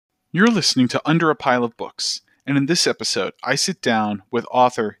You're listening to Under a Pile of Books, and in this episode, I sit down with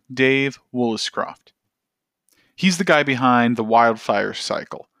author Dave Woolliscroft. He's the guy behind The Wildfire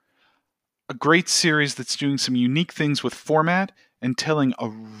Cycle, a great series that's doing some unique things with format and telling a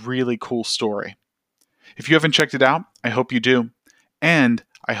really cool story. If you haven't checked it out, I hope you do, and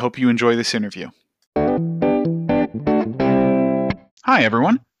I hope you enjoy this interview. Hi,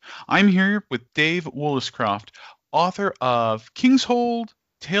 everyone. I'm here with Dave Woolliscroft, author of Kingshold,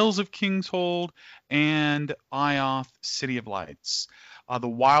 Tales of Kingshold, and Ioth, City of Lights, The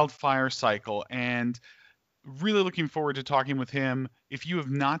Wildfire Cycle, and really looking forward to talking with him. If you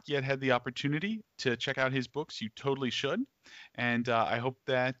have not yet had the opportunity to check out his books, you totally should. And I hope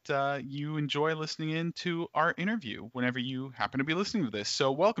that you enjoy listening in to our interview whenever you happen to be listening to this.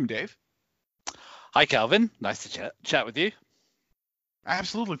 So welcome, Dave. Hi, Calvin. Nice to chat with you.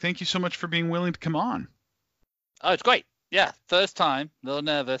 Absolutely. Thank you so much for being willing to come on. Oh, it's great. Yeah, first time. A little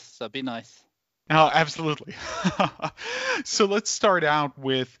nervous, so be nice. Oh, absolutely. So let's start out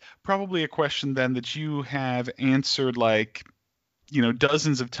with probably a question then that you have answered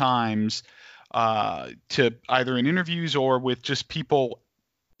dozens of times to either in interviews or with just people,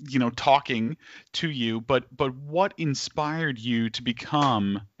 talking to you. But what inspired you to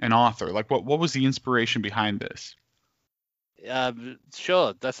become an author? Like what was the inspiration behind this?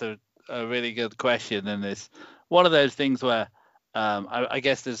 Sure, that's a really good question, and it's one of those things where I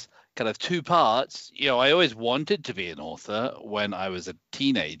guess there's kind of two parts. I always wanted to be an author when I was a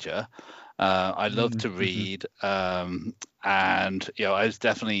teenager. I loved to read, and I was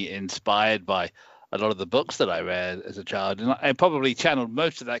definitely inspired by a lot of the books that I read as a child, and I probably channeled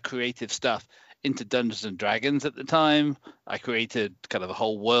most of that creative stuff into Dungeons and Dragons at the time. I created kind of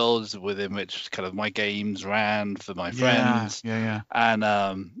whole worlds within which kind of my games ran for my friends. Yeah. And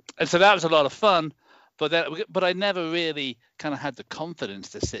so that was a lot of fun. But I never really kind of had the confidence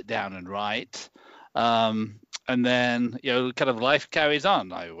to sit down and write. And then kind of life carries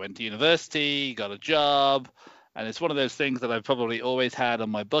on. I went to university, got a job, and it's one of those things that I've probably always had on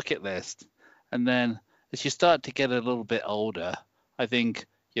my bucket list. And then as you start to get a little bit older, I think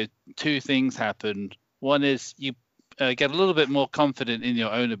two things happen. One is you get a little bit more confident in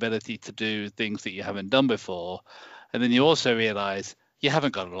your own ability to do things that you haven't done before, and then you also realize you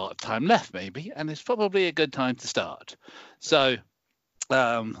haven't got a lot of time left, maybe, and it's probably a good time to start. So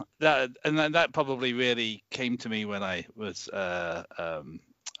that probably really came to me when I was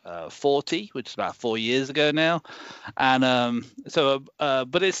 40, which is about 4 years ago now, and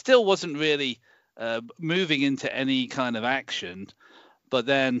but it still wasn't really moving into any kind of action. But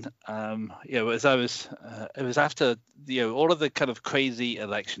then, as it was after all of the kind of crazy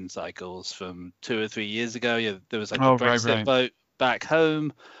election cycles from 2 or 3 years ago. There was like the Brexit vote back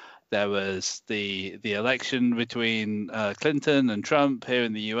home. There was the election between Clinton and Trump here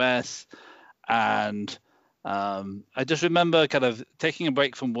in the US, and I just remember kind of taking a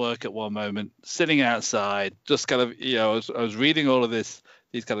break from work at one moment, sitting outside, just kind of I was reading all of these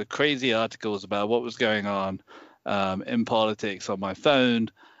kind of crazy articles about what was going on in politics on my phone,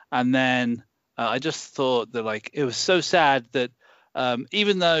 and then I just thought that it was so sad that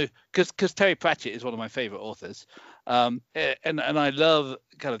even though because Terry Pratchett is one of my favorite authors, and I love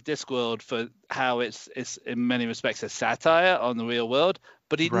kind of Discworld for how it's in many respects a satire on the real world,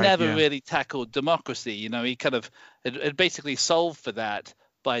 but he never really tackled democracy. He kind of it basically solved for that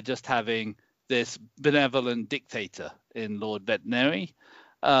by just having this benevolent dictator in Lord Vetinary.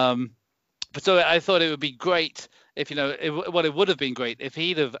 But so I thought it would be great if it would have been great if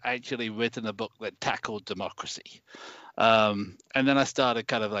he'd have actually written a book that tackled democracy. And then I started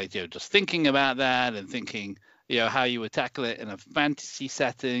kind of just thinking about that and thinking how you would tackle it in a fantasy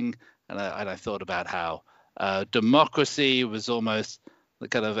setting, and I thought about how democracy was almost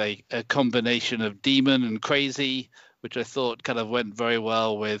kind of a combination of demon and crazy, which I thought kind of went very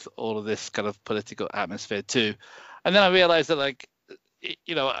well with all of this kind of political atmosphere too. And then I realized that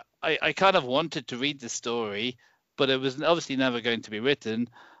I kind of wanted to read this story, but it was obviously never going to be written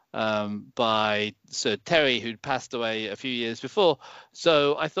by Sir Terry, who'd passed away a few years before.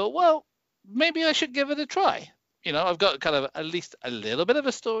 So I thought, well, maybe I should give it a try. I've got kind of at least a little bit of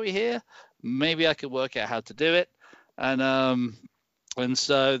a story here. Maybe I could work out how to do it. And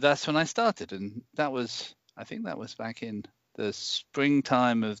so that's when I started. And I think that was back in the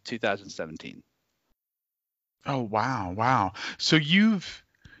springtime of 2017. Oh, wow. So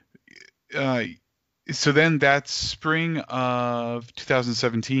so then that spring of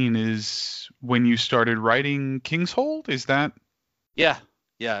 2017 is when you started writing Kingshold? Is that? Yeah.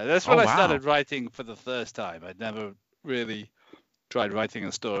 That's when I started writing for the first time. I'd never really tried writing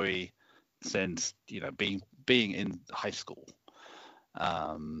a story since being in high school.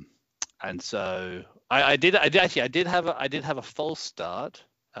 And so I did actually I did have a false start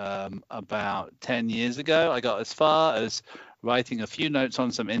about 10 years ago. I got as far as writing a few notes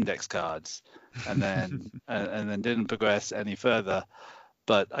on some index cards, and then didn't progress any further.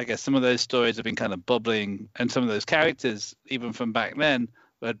 But I guess some of those stories have been kind of bubbling, and some of those characters, even from back then,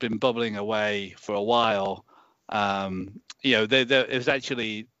 had been bubbling away for a while. It was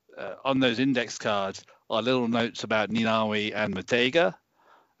actually on those index cards are little notes about Ninawi and Matega,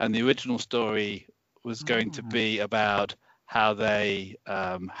 and the original story was going to be about how they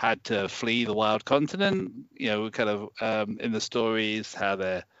had to flee the wild continent. Kind of in the stories how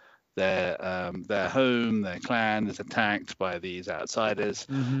their home, their clan is attacked by these outsiders.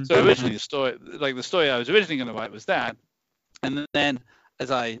 Mm-hmm. So originally the story I was originally going to write was that, and then as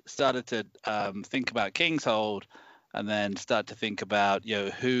I started to think about Kingshold, and then start to think about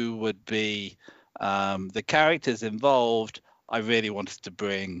who would be the characters involved, I really wanted to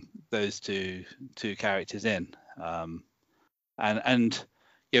bring those two characters in, and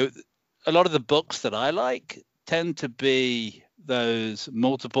a lot of the books that I like tend to be those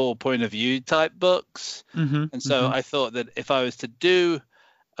multiple point of view type books. And so I thought that if I was to do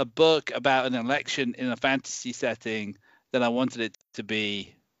a book about an election in a fantasy setting, then I wanted it to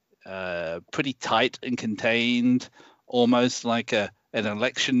be pretty tight and contained, almost like an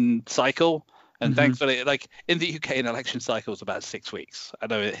election cycle. And thankfully, like in the UK, an election cycle is about 6 weeks. I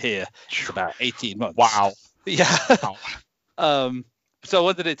know here it's about 18 months. Wow. Yeah. Wow. So I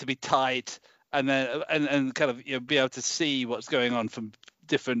wanted it to be tight, and then and kind of be able to see what's going on from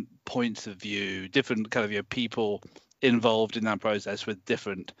different points of view, different kind of people involved in that process with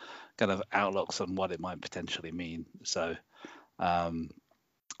different kind of outlooks on what it might potentially mean. So I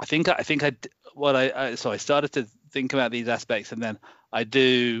started to think about these aspects, and then I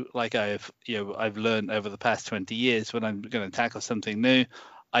do, like I've learned over the past 20 years, when I'm going to tackle something new,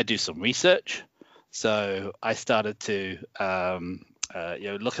 I do some research. So I started to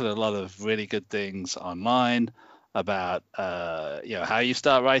look at a lot of really good things online about how you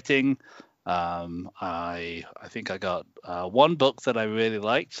start writing. I think I got one book that I really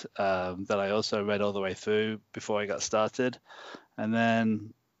liked, that I also read all the way through before I got started, and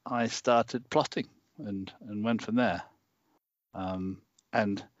then I started plotting and went from there. I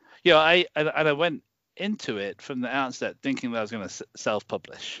went into it from the outset thinking that I was going to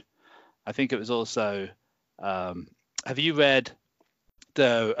self-publish. I think it was also, have you read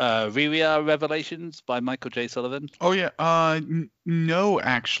the Ririya Revelations by Michael J. Sullivan? Oh yeah. No,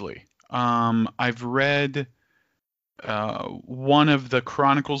 actually. I've read one of the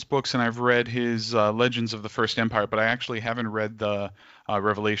Chronicles books, and I've read his Legends of the First Empire, but I actually haven't read the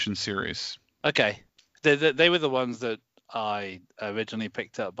Revelation series. Okay. They were the ones that I originally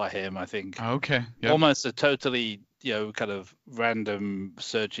picked up by him, I think. Okay. Yep. Almost a totally, kind of random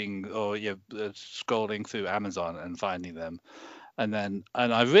searching or scrolling through Amazon and finding them. And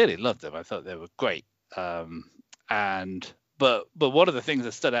I really loved them. I thought they were great. But one of the things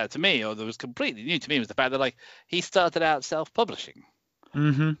that stood out to me, or that was completely new to me, was the fact that he started out self-publishing.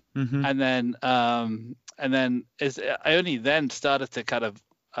 And then I only then started to kind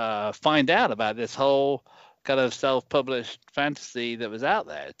of find out about this whole kind of self-published fantasy that was out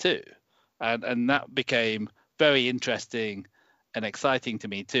there too, and that became very interesting and exciting to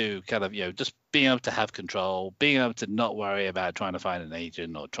me too. Kind of just being able to have control, being able to not worry about trying to find an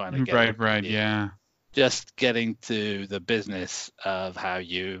agent or trying to get right, yeah. Just getting to the business of how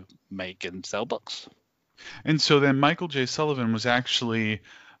you make and sell books. And so then Michael J. Sullivan was actually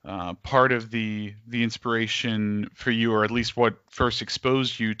part of the inspiration for you, or at least what first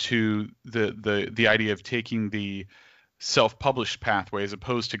exposed you to the idea of taking the self-published pathway as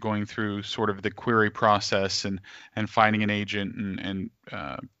opposed to going through sort of the query process and finding an agent and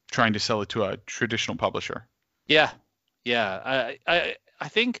trying to sell it to a traditional publisher. Yeah. I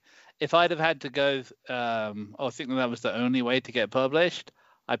think if I'd have had to go or think that was the only way to get published,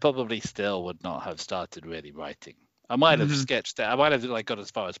 I probably still would not have started really writing. I might have sketched it. I might have got as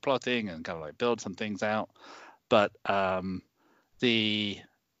far as plotting and kind of build some things out, but that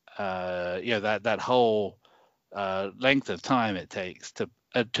whole length of time it takes to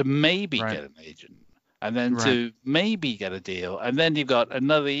maybe get an agent, and then to maybe get a deal, and then you've got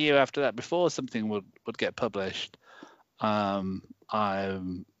another year after that before something would get published. I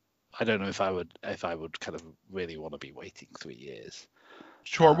don't know if I would kind of really want to be waiting 3 years.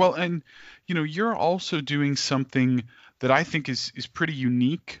 Sure. Well, and you're also doing something that I think is pretty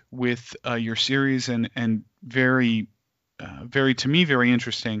unique with your series and very to me very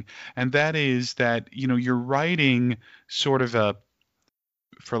interesting, and that is that you're writing sort of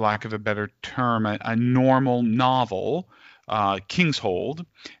for lack of a better term, a normal novel King's Hold,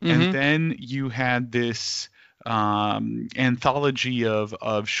 and Mm-hmm. then you had this anthology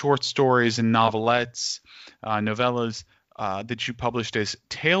of short stories and novellas that you published as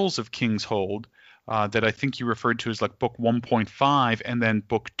Tales of King's Hold. That I think you referred to as like book 1.5, and then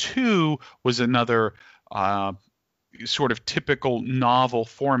book 2 was another sort of typical novel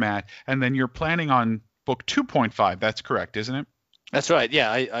format, and then you're planning on book 2.5. That's correct, isn't it? That's right.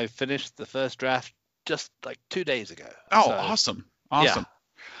 Yeah, I finished the first draft just like 2 days ago. Oh, So awesome, yeah,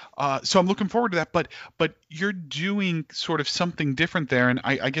 awesome. So I'm looking forward to that. But you're doing sort of something different there, and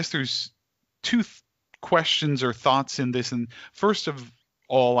I guess there's two questions or thoughts in this. And first of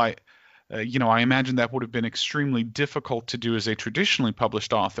all, I imagine that would have been extremely difficult to do as a traditionally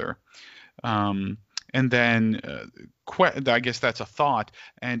published author. Um, and then I guess that's a thought.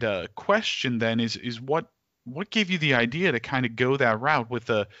 And a question then is what gave you the idea to kind of go that route with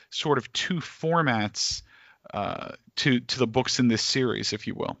the sort of two formats to the books in this series, if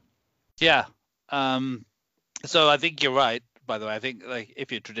you will? yeah. Um, so I think you're right. By the way, I think like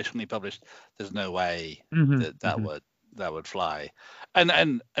if you're traditionally published, there's no way Hmm. that Hmm. that would fly.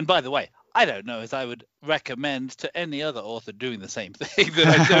 And by the way, I don't know as I would recommend to any other author doing the same thing that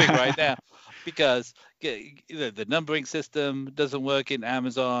I'm doing right now, because the numbering system doesn't work in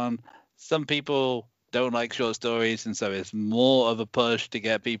Amazon. Some people don't like short stories, and so it's more of a push to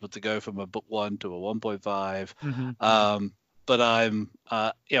get people to go from a book 1 to a 1.5. Hmm. But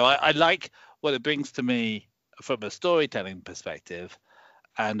I like what it brings to me from a storytelling perspective.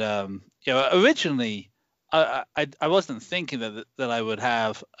 And originally, I wasn't thinking that I would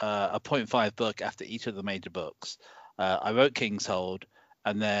have a point 0.5 book after each of the major books. I wrote King's Hold,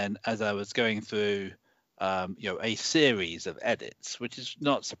 and then as I was going through, a series of edits, which is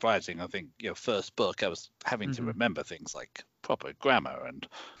not surprising. I think, first book I was having to Hmm. remember things like proper grammar and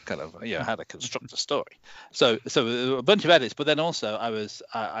kind of how to construct a story. So a bunch of edits, but then also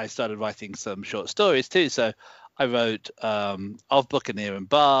I started writing some short stories too. So I wrote Of Buccaneer and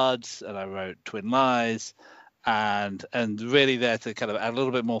Bards, and I wrote Twin Lies, and really there to kind of add a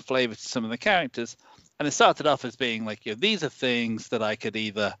little bit more flavor to some of the characters. And it started off as being like, these are things that I could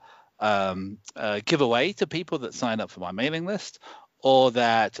either give away to people that sign up for my mailing list, or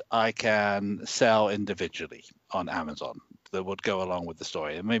that I can sell individually on Amazon that would go along with the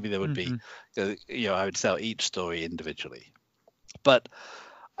story. And maybe there would be, Hmm. I would sell each story individually. But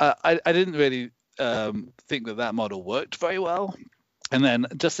I didn't really think that model worked very well. And then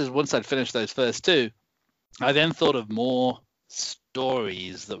just as once I'd finished those first two, I then thought of more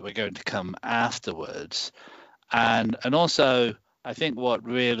stories that were going to come afterwards. And also, I think what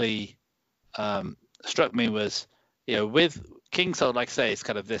really struck me was, with King's Hold, like I say, it's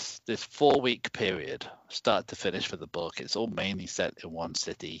kind of this 4 week period, start to finish for the book. It's all mainly set in one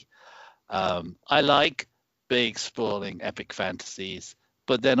city. I like big, sprawling, epic fantasies,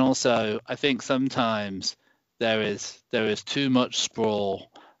 but then also I think sometimes there is too much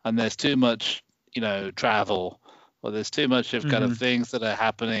sprawl, and there's too much, travel, or there's too much of kind Hmm. of things that are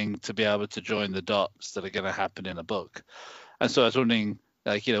happening to be able to join the dots that are going to happen in a book. And so I was wondering,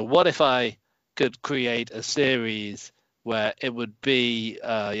 like, what if I could create a series where it would be,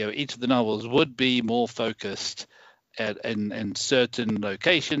 each of the novels would be more focused in certain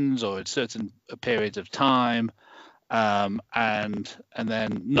locations or in certain periods of time, and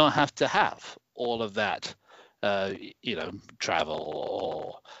then not have to have all of that, uh, travel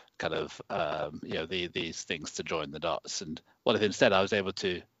or kind of these things to join the dots. And what if instead I was able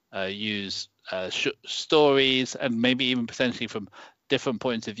to use stories, and maybe even potentially from different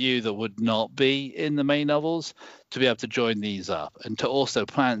points of view that would not be in the main novels, to be able to join these up and to also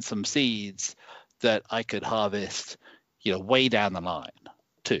plant some seeds that I could harvest, way down the line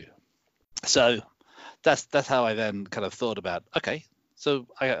too. So that's how I then kind of thought about, okay, so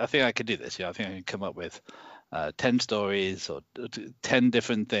I think I could do this. I think I can come up with 10 stories or 10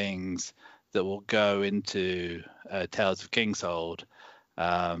 different things that will go into Tales of King's Hold.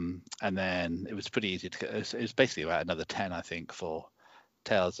 And then it was pretty easy to, it was basically about another 10, I think, for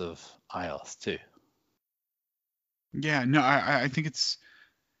Tales of Ioth too. Yeah, no, I think it's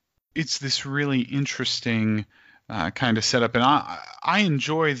this really interesting kind of setup, and I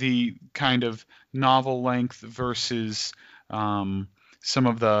enjoy the kind of novel length versus some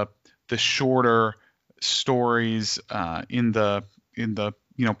of the shorter stories in the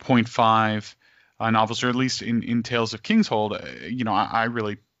point five novels, or at least in Tales of King's Hold. I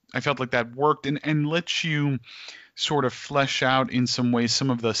really I felt like that worked and lets you sort of flesh out in some ways some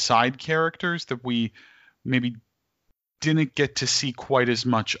of the side characters that we maybe didn't get to see quite as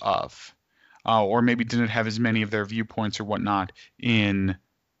much of, or maybe didn't have as many of their viewpoints or whatnot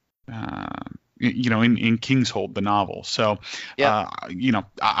uh, in Kingshold, the novel. So, Yeah.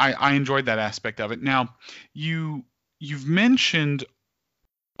 I enjoyed that aspect of it. Now, you've mentioned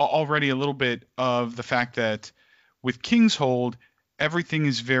already a little bit of the fact that with Kingshold, everything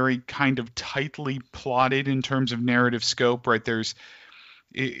is very kind of tightly plotted in terms of narrative scope, right?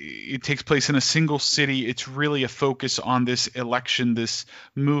 It takes place in a single city. It's really a focus on this election, this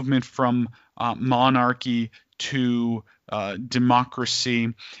movement from monarchy to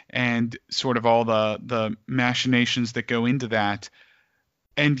democracy, and sort of all the machinations that go into that.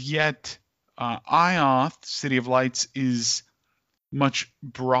 And yet, Ioth, City of Lights, is much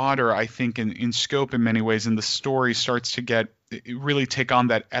broader, I think, in scope in many ways, and the story starts to really take on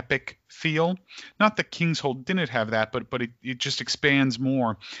that epic feel. Not that Kingshold didn't have that, but it just expands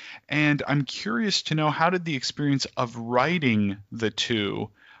more. And I'm curious to know, how did the experience of writing the two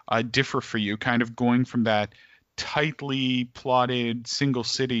differ for you, kind of going from that tightly plotted single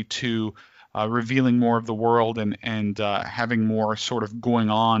city to revealing more of the world and having more sort of going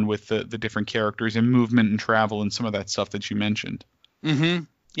on with the different characters and movement and travel and some of that stuff that you mentioned.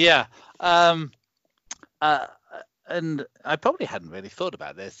 Yeah. And I probably hadn't really thought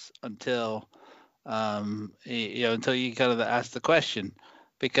about this until until you kind of asked the question,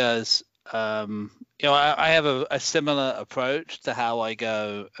 because I have a similar approach to how I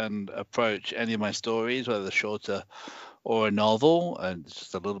go and approach any of my stories, whether shorter or a novel, and it's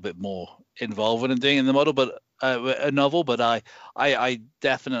just a little bit more involved when I'm doing in the model, but a novel. But I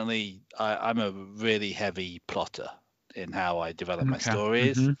definitely I'm a really heavy plotter in how I develop my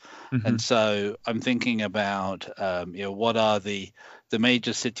stories. And so I'm thinking about what are the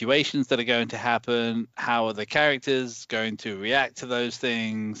major situations that are going to happen, how are the characters going to react to those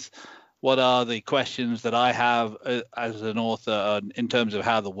things, what are the questions that I have as an author in terms of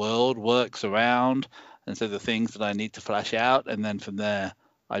how the world works around, and so the things that I need to flesh out. And then from there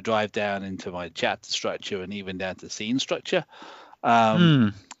I drive down into my chapter structure and even down to scene structure.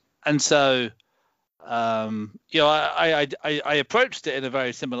 And so I approached it in a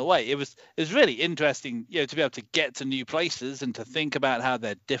very similar way. It was really interesting, to be able to get to new places and to think about how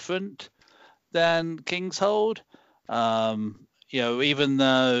they're different than Kingshold. Even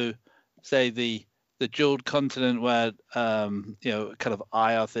though, say, the jeweled continent where kind of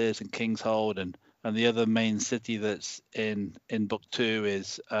Ioth is and Kingshold, and the other main city that's in book 2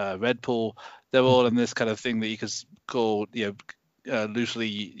 is Redpool. They're all in this kind of thing that you could call loosely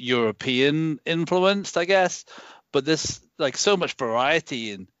European influenced, I guess, but there's like so much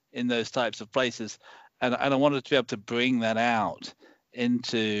variety in those types of places, and I wanted to be able to bring that out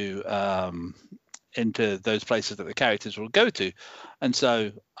into those places that the characters will go to. And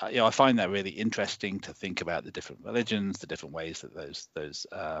so I find that really interesting to think about the different religions, the different ways that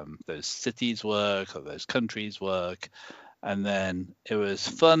those cities work or those countries work. And then it was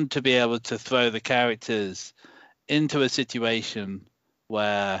fun to be able to throw the characters into a situation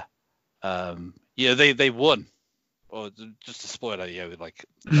where they won, or just a spoiler, like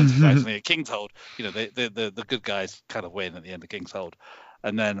unsurprisingly at Kingshold, the good guys kind of win at the end of Kingshold,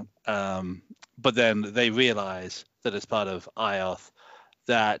 and then but then they realize that as part of Ioth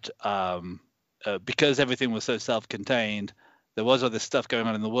that because everything was so self-contained, there was all this stuff going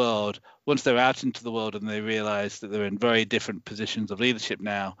on in the world. Once they're out into the world and they realize that they're in very different positions of leadership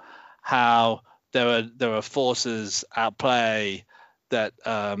now, how there are forces at play that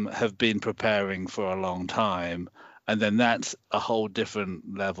have been preparing for a long time, and then that's a whole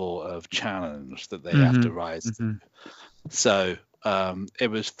different level of challenge that they have to rise to. So it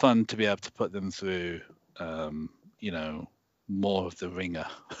was fun to be able to put them through, more of the ringer,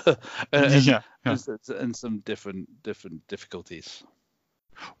 and some different difficulties.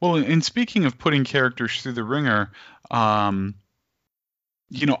 Well, and speaking of putting characters through the ringer,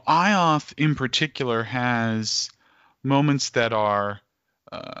 Ioth in particular has moments that are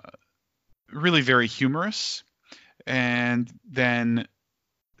really very humorous, and then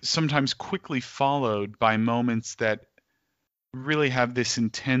sometimes quickly followed by moments that really have this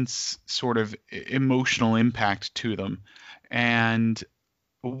intense sort of emotional impact to them. And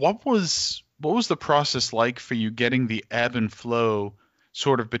what was the process like for you getting the ebb and flow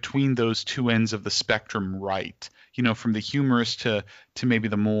sort of between those two ends of the spectrum right? From the humorous to maybe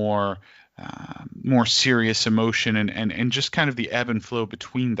the more serious emotion, and just kind of the ebb and flow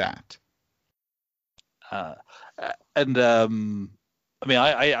between that. I don't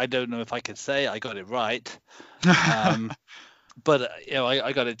know if I could say I got it right, but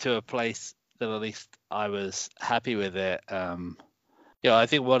I got it to a place that at least I was happy with it. I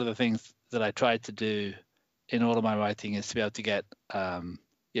think one of the things that I tried to do in all of my writing is to be able to get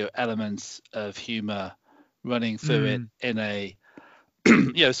elements of humor running through it in a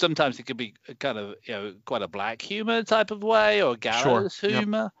sometimes it could be kind of quite a black humor type of way, or Sure. gallows Yep.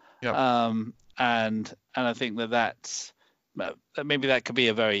 humor. Yep. And I think that's maybe that could be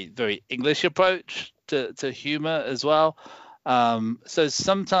a very, very English approach to humor as well. So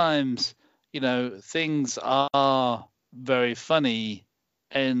sometimes things are very funny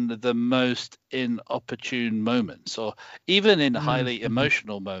in the most inopportune moments, or even in highly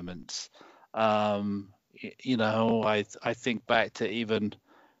emotional moments. I think back to even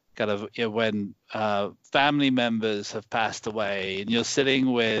kind of when family members have passed away, and you're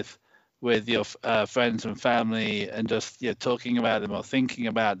sitting with your friends and family, and just talking about them or thinking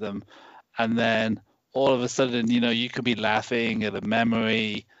about them, and then all of a sudden, you could be laughing at a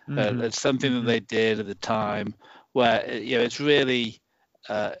memory, at something that they did at the time, where it's really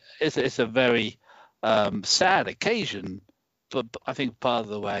it's a very sad occasion, but I think part of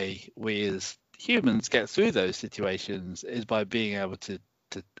the way we as humans get through those situations is by being able to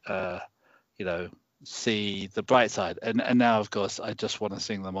see the bright side. And now, of course, I just want to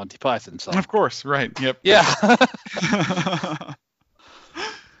sing the Monty Python song. Of course, right? Yep. Yeah.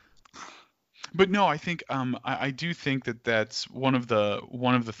 But no, I think I do think that that's one of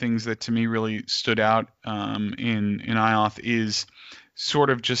the things that to me really stood out in Ioth is sort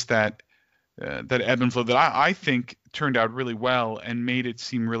of just that ebb and flow that I think turned out really well and made it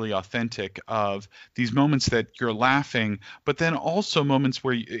seem really authentic, of these moments that you're laughing, but then also moments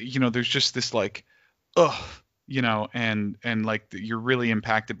where there's just this like, ugh, and like you're really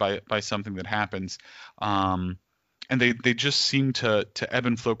impacted by something that happens. And they just seem to ebb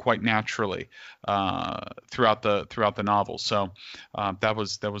and flow quite naturally throughout the novel. So that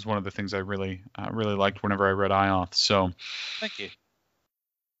was one of the things I really liked whenever I read Ioth. So thank you.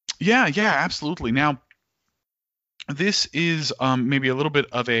 Yeah, absolutely. Now, this is maybe a little bit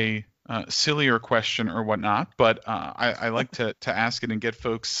of a sillier question or whatnot, but I like to ask it and get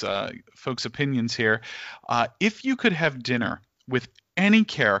folks' opinions here. If you could have dinner with any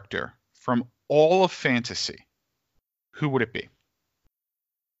character from all of fantasy, who would it be?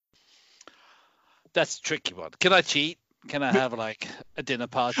 That's a tricky one. Can I cheat? Can I have like a dinner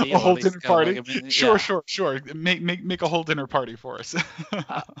party? A whole dinner party? Like Sure. Make a whole dinner party for us.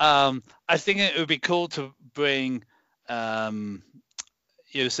 I think it would be cool to bring some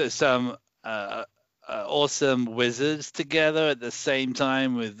awesome wizards together at the same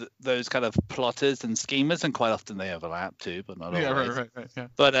time with those kind of plotters and schemers, and quite often they overlap too, but not always. Right. Yeah.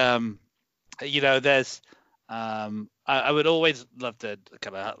 But there's I would always love to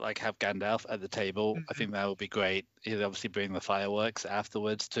kind of like have Gandalf at the table. I think that would be great. He'd obviously bring the fireworks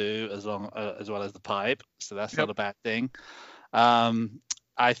afterwards too, as well as the pipe. So that's not a bad thing.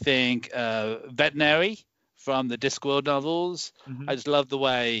 I think Veterinary from the Discworld novels. I just love the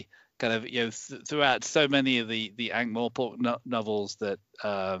way kind of throughout so many of the Ankh-Morpork novels that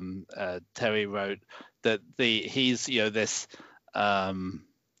Terry wrote, that he's this.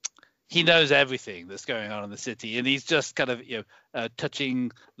 He knows everything that's going on in the city, and he's just kind of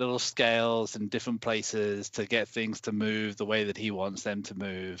touching little scales in different places to get things to move the way that he wants them to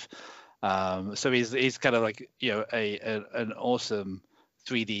move. So he's kind of like an awesome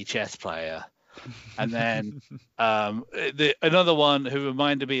 3D chess player. And then another one who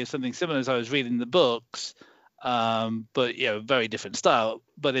reminded me of something similar as I was reading the books, but very different style,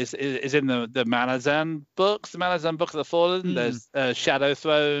 but is in the Malazan books, the Malazan Book of the Fallen. There's Shadow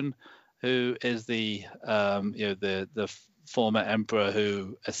Throne, who is the former emperor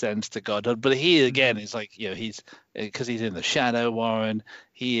who ascends to godhood, but he again is like he's because he's in the Shadow Warren,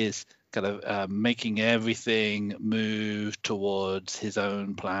 he is kind of making everything move towards his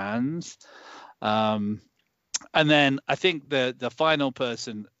own plans. And then I think the final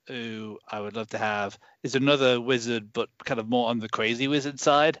person who I would love to have is another wizard, but kind of more on the crazy wizard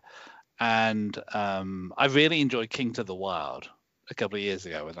side. And I really enjoyed King to the Wild a couple of years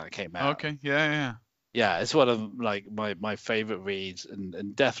ago when that came out. Okay, yeah. Yeah, it's one of like my favorite reads,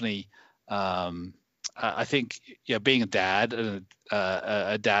 and definitely I think being a dad and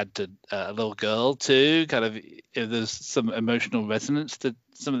a dad to a little girl too, kind of there's some emotional resonance to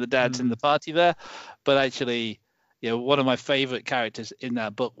some of the dads in the party there. But actually, one of my favorite characters in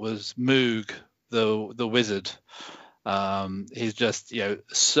that book was Moog, the wizard. He's just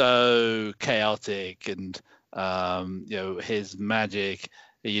so chaotic, and his magic,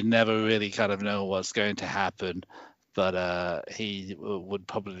 you never really kind of know what's going to happen. But he would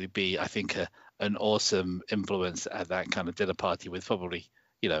probably be, I think, an awesome influence at that kind of dinner party, with probably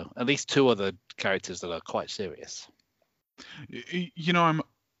at least two other characters that are quite serious.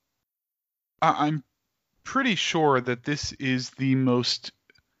 I'm pretty sure that this is the most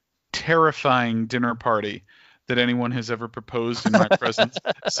terrifying dinner party that anyone has ever proposed in my presence.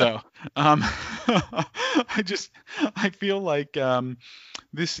 So I feel like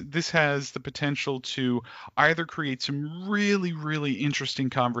this has the potential to either create some really, really interesting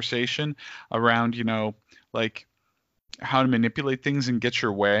conversation around, like how to manipulate things and get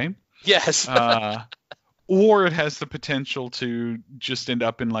your way. Yes. Or it has the potential to just end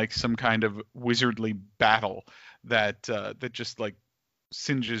up in like some kind of wizardly battle that just like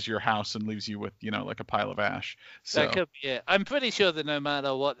singes your house and leaves you with, like a pile of ash. So That could be it. I'm pretty sure that no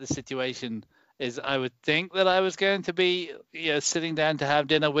matter what the situation is, I would think that I was going to be, sitting down to have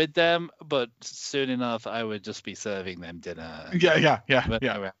dinner with them, but soon enough I would just be serving them dinner. Yeah.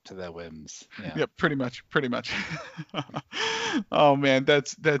 Around to their whims. Yeah, pretty much. Oh man,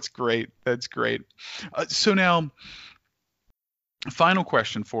 that's great. That's great. So now, final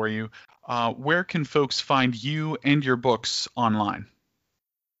question for you: where can folks find you and your books online?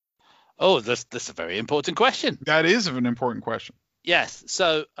 Oh, that's a very important question. That is an important question. Yes.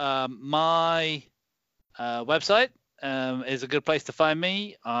 So my website is a good place to find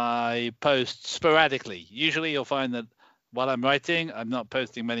me. I post sporadically. Usually you'll find that while I'm writing, I'm not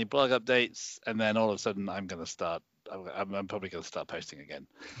posting many blog updates, and then all of a sudden I'm probably going to start posting again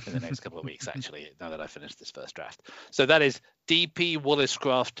in the next couple of weeks, actually, now that I finished this first draft. So that is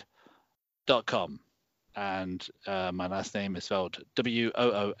dpwolliscroft.com. And my last name is spelled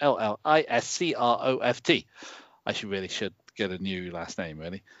Woolliscroft. I should get a new last name,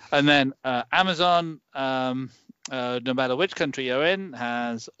 really. And then Amazon, no matter which country you're in,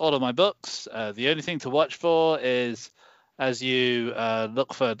 has all of my books. The only thing to watch for is, as you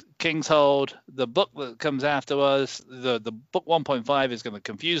look for King's Hold, the book that comes after us, the book 1.5 is going to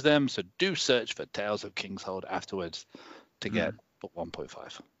confuse them, so do search for Tales of King's Hold afterwards to get book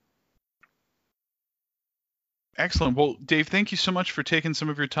 1.5. Excellent. Well, Dave, thank you so much for taking some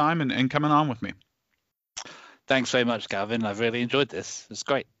of your time and coming on with me. Thanks very much, Gavin. I've really enjoyed this. It's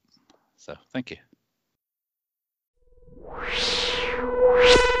great. So thank you.